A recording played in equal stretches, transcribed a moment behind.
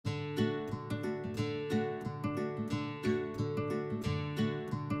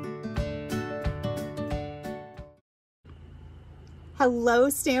Hello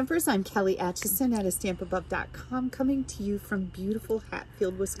Stampers, I'm Kelly Acheson at stampabove.com coming to you from beautiful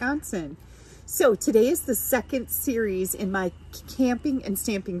Hatfield, Wisconsin. So today is the second series in my camping and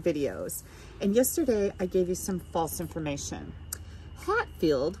stamping videos. And yesterday I gave you some false information.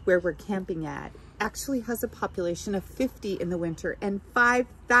 Hatfield, where we're camping at, actually has a population of 50 in the winter and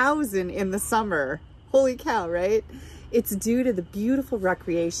 5,000 in the summer. Holy cow, right? It's due to the beautiful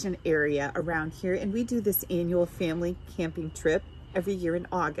recreation area around here, and we do this annual family camping trip every year in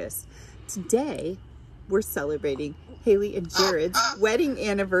August. Today, we're celebrating Haley and Jared's wedding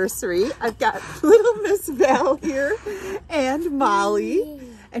anniversary. I've got little Miss Val here and Molly,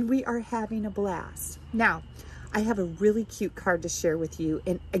 and we are having a blast. Now, I have a really cute card to share with you,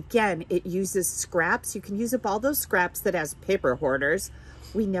 and again, it uses scraps. You can use up all those scraps that as paper hoarders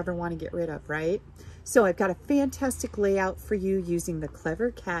we never want to get rid of, right? So I've got a fantastic layout for you using the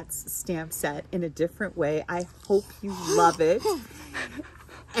Clever Cats stamp set in a different way. I hope you love it.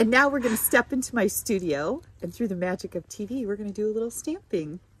 And now we're going to step into my studio, and through the magic of TV, we're going to do a little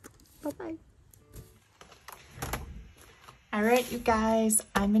stamping. Bye-bye. All right, you guys,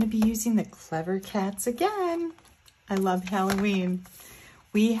 I'm going to be using the Clever Cats again. I love Halloween.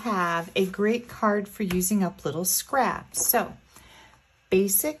 We have a great card for using up little scraps. So,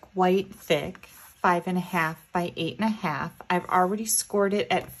 basic white thick, 5.5 by 8.5. I've already scored it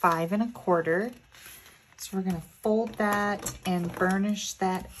at 5 1/4. So we're gonna fold that and burnish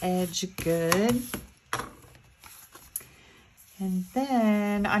that edge good. And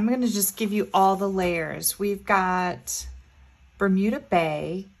then I'm gonna just give you all the layers. We've got Bermuda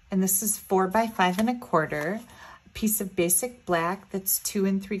Bay, and this is 4 by 5 1/4. A piece of basic black that's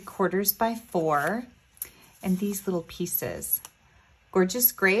 2 3/4 by 4. And these little pieces.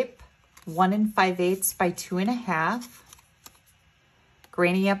 Gorgeous Grape, 1 5/8 by 2.5.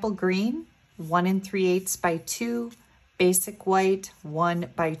 Granny Apple Green, 1 3/8 by 2. Basic White,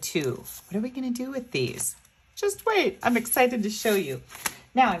 1 by 2. What are we gonna do with these? Just wait, I'm excited to show you.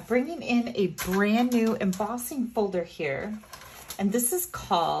 Now I'm bringing in a brand new embossing folder here, and this is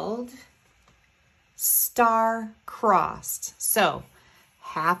called Star Crossed. So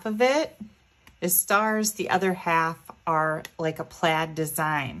half of it is stars, the other half are like a plaid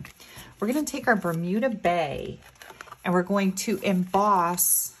design. We're gonna take our Bermuda Bay and we're going to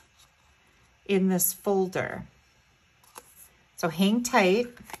emboss in this folder. So hang tight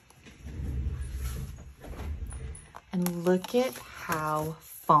and look at how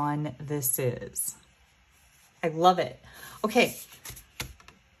fun this is. I love it. Okay,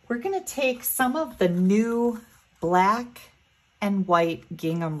 we're gonna take some of the new black and white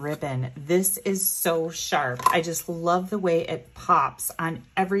gingham ribbon. This is so sharp. I just love the way it pops on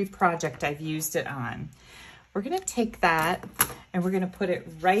every project I've used it on. We're gonna take that and we're gonna put it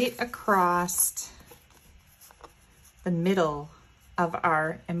right across the middle of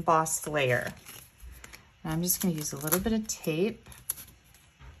our embossed layer. And I'm just gonna use a little bit of tape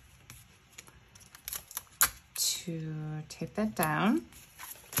to tape that down.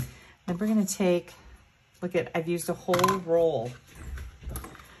 Then we're gonna take, look at, I've used a whole roll.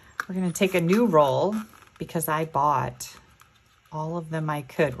 We're gonna take a new roll because I bought all of them I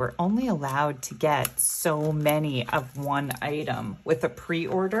could. We're only allowed to get so many of one item with a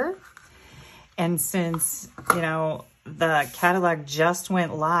pre-order. And since, you know, the catalog just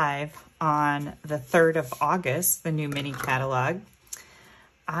went live on the 3rd of August, the new mini catalog,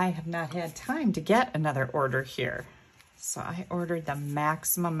 I have not had time to get another order here. So I ordered the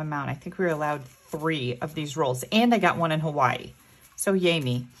maximum amount. I think we were allowed 3 of these rolls, and I got one in Hawaii. So yay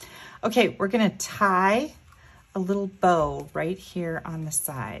me. Okay, we're gonna tie a little bow right here on the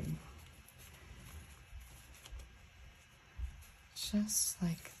side. Just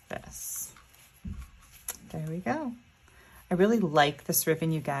like this. There we go. I really like this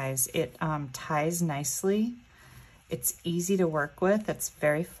ribbon, you guys. It ties nicely. It's easy to work with. It's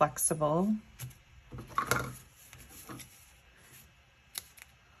very flexible.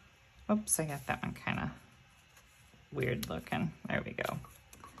 Oops, I got that one kind of weird looking. There we go.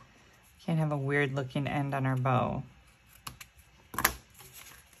 Can't have a weird looking end on our bow.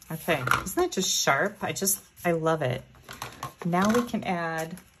 Okay, isn't that just sharp? I love it. Now we can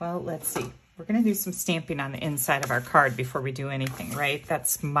add, well, let's see. We're gonna do some stamping on the inside of our card before we do anything, right?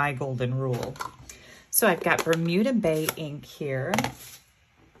 That's my golden rule. So I've got Bermuda Bay ink here.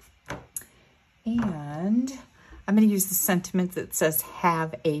 And I'm going to use the sentiment that says,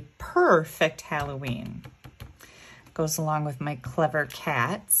 have a perfect Halloween. Goes along with my Clever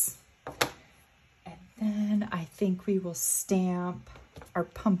Cats. And then I think we will stamp our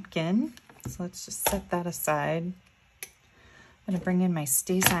pumpkin. So let's just set that aside. I'm gonna bring in my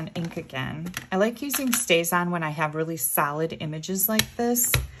Stays-On ink again. I like using Stays-On when I have really solid images like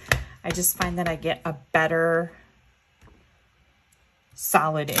this. I just find that I get a better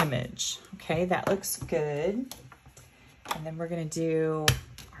solid image. Okay, that looks good. And then we're gonna do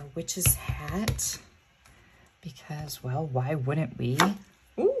our witch's hat because, well, why wouldn't we?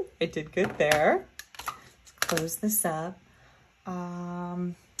 Ooh, it did good there. Let's close this up.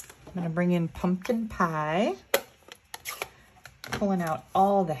 I'm gonna bring in pumpkin pie. Pulling out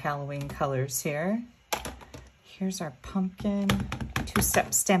all the Halloween colors here. Here's our pumpkin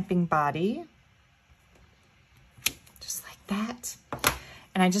two-step stamping body. Just like that.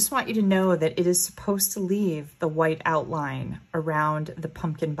 And I just want you to know that it is supposed to leave the white outline around the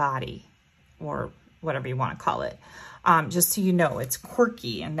pumpkin body, or whatever you want to call it. Just so you know, it's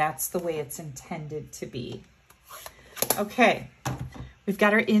quirky, and that's the way it's intended to be. Okay, we've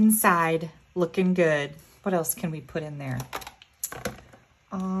got our inside looking good. What else can we put in there?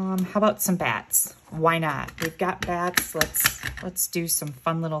 How about some bats? Why not? We've got bats. Let's do some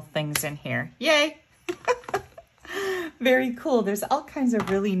fun little things in here. Yay! Very cool. There's all kinds of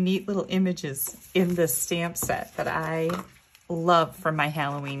really neat little images in this stamp set that I love for my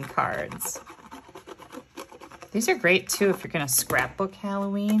Halloween cards. These are great too if you're gonna scrapbook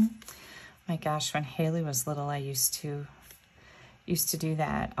Halloween. My gosh, when Haley was little, I used to do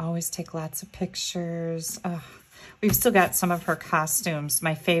that. Always take lots of pictures. We've still got some of her costumes.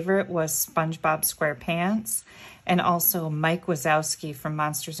 My favorite was SpongeBob SquarePants and also Mike Wazowski from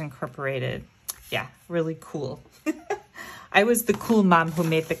Monsters Incorporated. Yeah, really cool. I was the cool mom who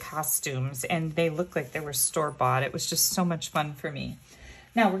made the costumes, and they looked like they were store-bought. It was just so much fun for me.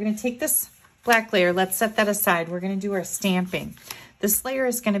 Now we're gonna take this black layer. Let's set that aside. We're gonna do our stamping. This layer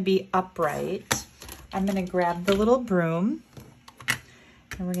is gonna be upright. I'm gonna grab the little broom,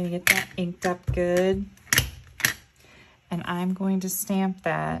 and we're gonna get that inked up good. And I'm going to stamp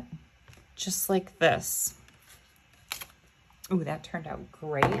that just like this. Ooh, that turned out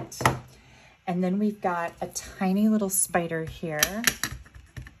great. And then we've got a tiny little spider here.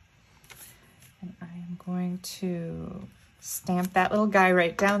 And I am going to stamp that little guy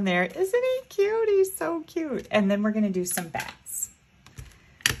right down there. Isn't he cute? He's so cute. And then we're gonna do some bats.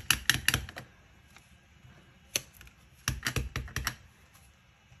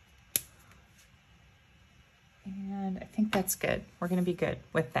 And I think that's good. We're gonna be good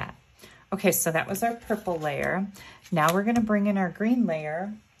with that. Okay, so that was our purple layer. Now we're gonna bring in our green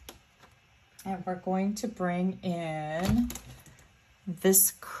layer, and we're going to bring in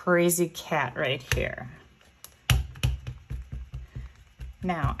this crazy cat right here.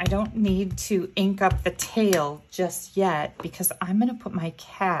 Now, I don't need to ink up the tail just yet because I'm gonna put my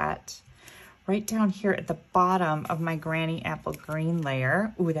cat right down here at the bottom of my Granny Apple green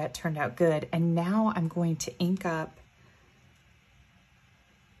layer. Ooh, that turned out good. And now I'm going to ink up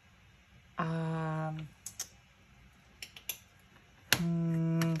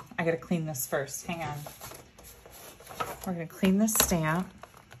I gotta clean this first, hang on. We're gonna clean this stamp.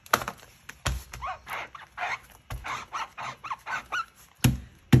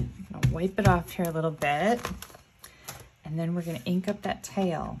 I'm gonna wipe it off here a little bit. And then we're gonna ink up that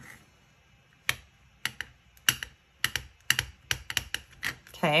tail.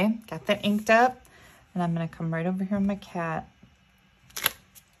 Okay, got that inked up. And I'm gonna come right over here on my cat.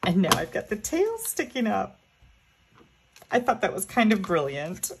 And now I've got the tail sticking up. I thought that was kind of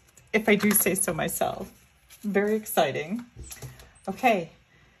brilliant, if I do say so myself. Very exciting. Okay,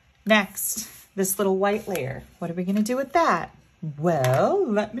 next, this little white layer. What are we gonna do with that? Well,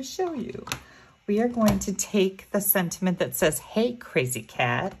 let me show you. We are going to take the sentiment that says, "Hey, crazy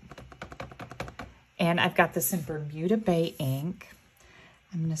cat." And I've got this in Bermuda Bay ink.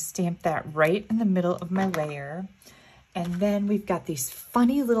 I'm gonna stamp that right in the middle of my layer. And then we've got these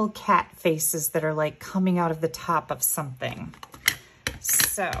funny little cat faces that are like coming out of the top of something.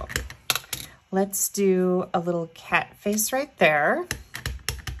 So let's do a little cat face right there.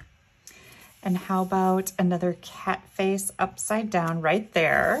 And how about another cat face upside down right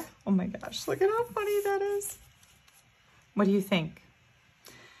there? Oh my gosh, look at how funny that is. What do you think?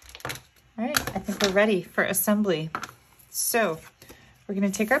 All right, I think we're ready for assembly. So we're gonna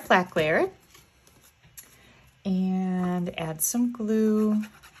take our black layer and add some glue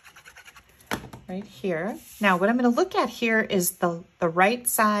right here. Now what I'm going to look at here is the right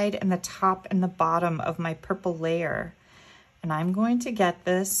side and the top and the bottom of my purple layer. And I'm going to get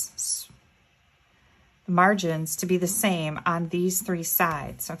this, the margins to be the same on these three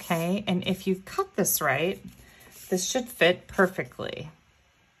sides, okay? And if you cut this right, this should fit perfectly.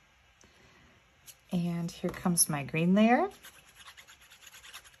 And here comes my green layer.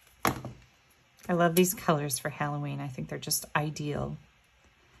 I love these colors for Halloween. I think they're just ideal.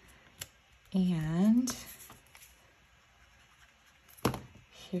 And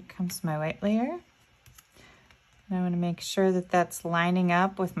here comes my white layer. And I want to make sure that that's lining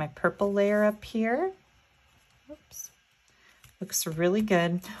up with my purple layer up here. Oops. Looks really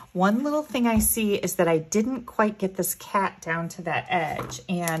good. One little thing I see is that I didn't quite get this cat down to that edge.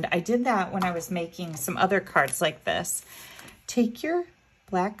 And I did that when I was making some other cards like this. Take your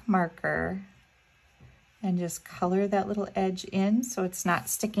black marker and just color that little edge in so it's not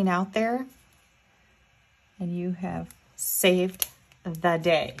sticking out there. And you have saved the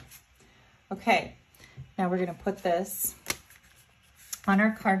day. Okay, now we're gonna put this on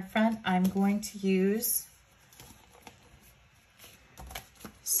our card front. I'm going to use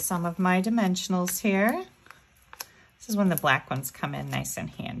some of my dimensionals here. This is when the black ones come in nice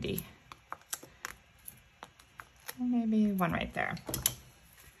and handy. Maybe one right there.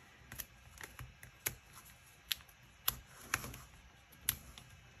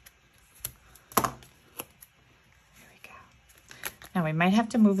 Now we might have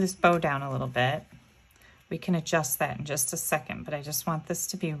to move this bow down a little bit. We can adjust that in just a second, but I just want this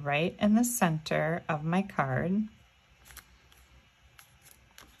to be right in the center of my card.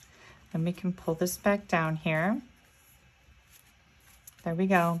 Then we can pull this back down here. There we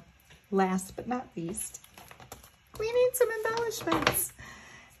go. Last but not least, we need some embellishments.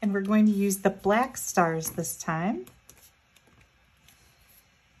 And we're going to use the black stars this time.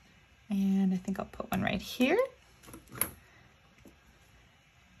 And I think I'll put one right here.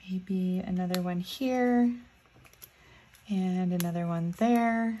 Maybe another one here, and another one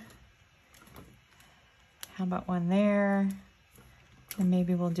there. How about one there? And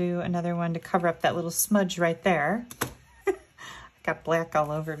maybe we'll do another one to cover up that little smudge right there. I got black all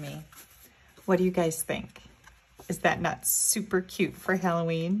over me. What do you guys think? Is that not super cute for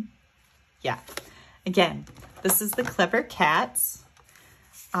Halloween? Yeah. Again, this is the Clever Cats.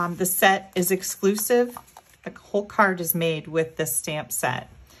 The set is exclusive. The whole card is made with this stamp set.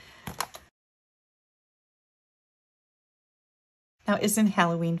 Now, isn't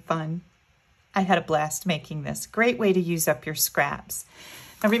Halloween fun? I had a blast making this. Great way to use up your scraps.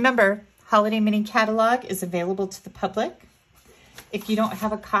 Now remember, Holiday Mini Catalog is available to the public. If you don't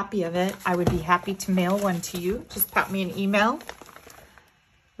have a copy of it, I would be happy to mail one to you. Just pop me an email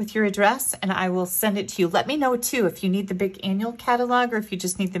with your address and I will send it to you. Let me know too if you need the big annual catalog or if you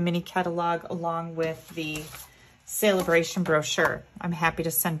just need the mini catalog along with the celebration brochure. I'm happy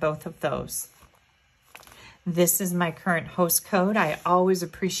to send both of those. This is my current host code. I always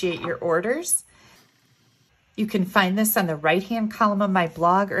appreciate your orders. You can find this on the right-hand column of my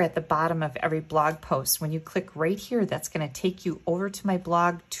blog or at the bottom of every blog post. When you click right here, that's going to take you over to my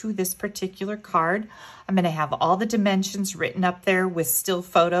blog to this particular card. I'm going to have all the dimensions written up there with still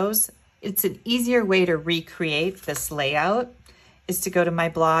photos. It's an easier way to recreate this layout is to go to my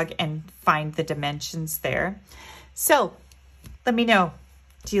blog and find the dimensions there. So let me know,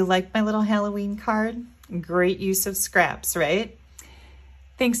 do you like my little Halloween card? Great use of scraps, right?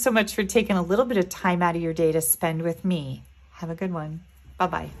 Thanks so much for taking a little bit of time out of your day to spend with me. Have a good one.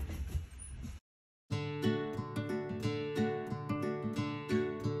 Bye-bye.